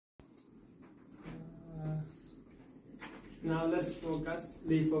Now let's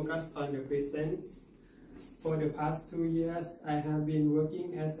refocus on the present. For the past 2 years, I have been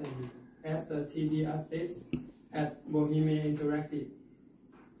working as a 3D artist at Bohemia Interactive.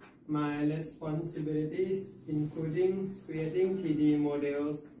 My responsibilities including creating 3D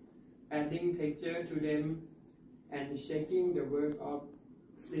models, adding texture to them, and checking the work of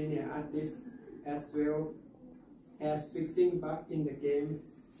senior artists, as well as fixing bugs in the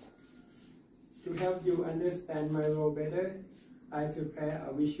games. To help you understand my role better, I prepare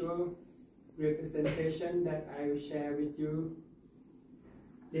a visual representation that I will share with you.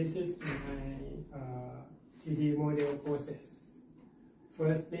 This is my 3D model process.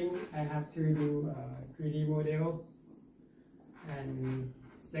 First thing, I have to do a 3D model, and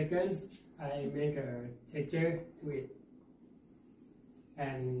second, I make a texture to it,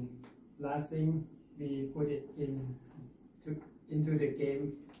 and last thing, we put it into the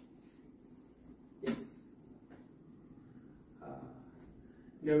game. Yes.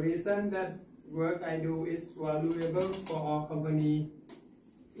 The reason that work I do is valuable for our company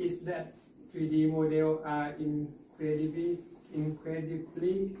is that 3D models are incredibly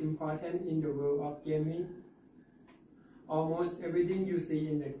important in the world of gaming. Almost everything you see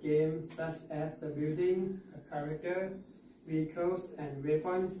in the game, such as the building, a character, vehicles, and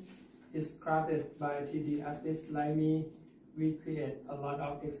weapons, is crafted by 3D artists like me. We create a lot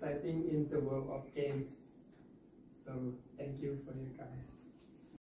of exciting in the world of games. So thank you for you guys.